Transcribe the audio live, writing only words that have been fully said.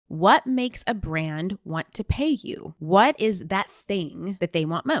What makes a brand want to pay you? What is that thing that they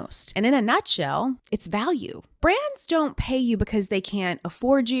want most? And in a nutshell, it's value. Brands don't pay you because they can't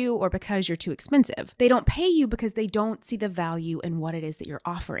afford you or because you're too expensive. They don't pay you because they don't see the value in what it is that you're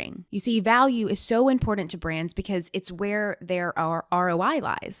offering. You see, value is so important to brands because it's where their ROI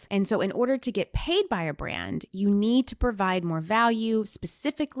lies. And so in order to get paid by a brand, you need to provide more value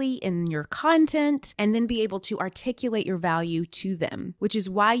specifically in your content and then be able to articulate your value to them, which is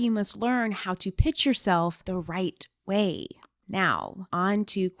why you must learn how to pitch yourself the right way. Now, on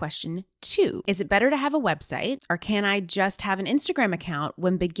to question 2. Is it better to have a website or can I just have an Instagram account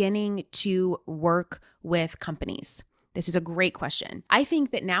when beginning to work with companies? This is a great question. I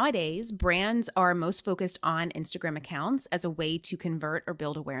think that nowadays brands are most focused on Instagram accounts as a way to convert or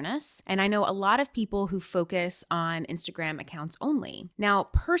build awareness. And I know a lot of people who focus on Instagram accounts only. Now,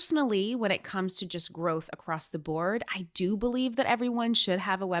 personally, when it comes to just growth across the board, I do believe that everyone should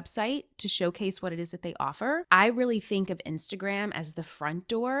have a website to showcase what it is that they offer. I really think of Instagram as the front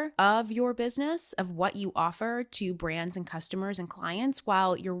door of your business, of what you offer to brands and customers and clients,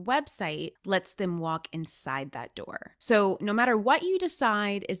 while your website lets them walk inside that door. So no matter what you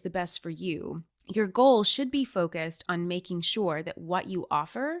decide is the best for you, your goal should be focused on making sure that what you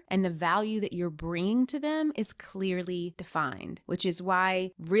offer and the value that you're bringing to them is clearly defined, which is why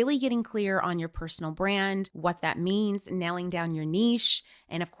really getting clear on your personal brand, what that means, nailing down your niche,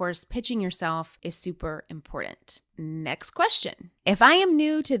 and of course, pitching yourself is super important. Next question. If I am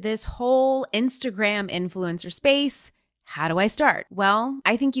new to this whole Instagram influencer space, how do I start? Well,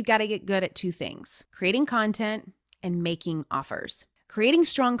 I think you got to get good at 2 things: creating content and making offers. Creating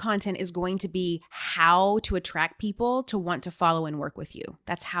strong content is going to be how to attract people to want to follow and work with you.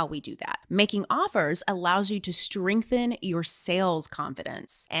 That's how we do that. Making offers allows you to strengthen your sales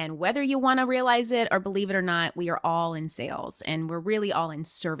confidence. And whether you want to realize it or believe it or not, we are all in sales, and we're really all in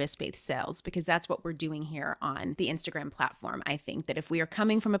service-based sales because that's what we're doing here on the Instagram platform. I think that if we are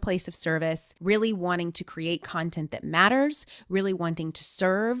coming from a place of service, really wanting to create content that matters, really wanting to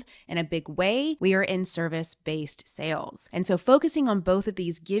serve in a big way, we are in service-based sales. And so focusing on both of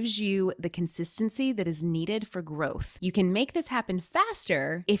these gives you the consistency that is needed for growth. You can make this happen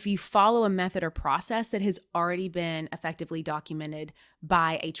faster if you follow a method or process that has already been effectively documented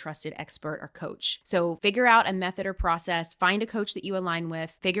by a trusted expert or coach. So figure out a method or process, find a coach that you align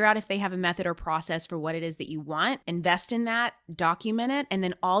with, figure out if they have a method or process for what it is that you want, invest in that, document it, and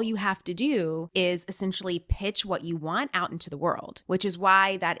then all you have to do is essentially pitch what you want out into the world, which is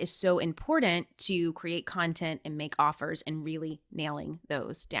why that is so important to create content and make offers and really nailing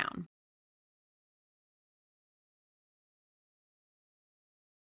those down.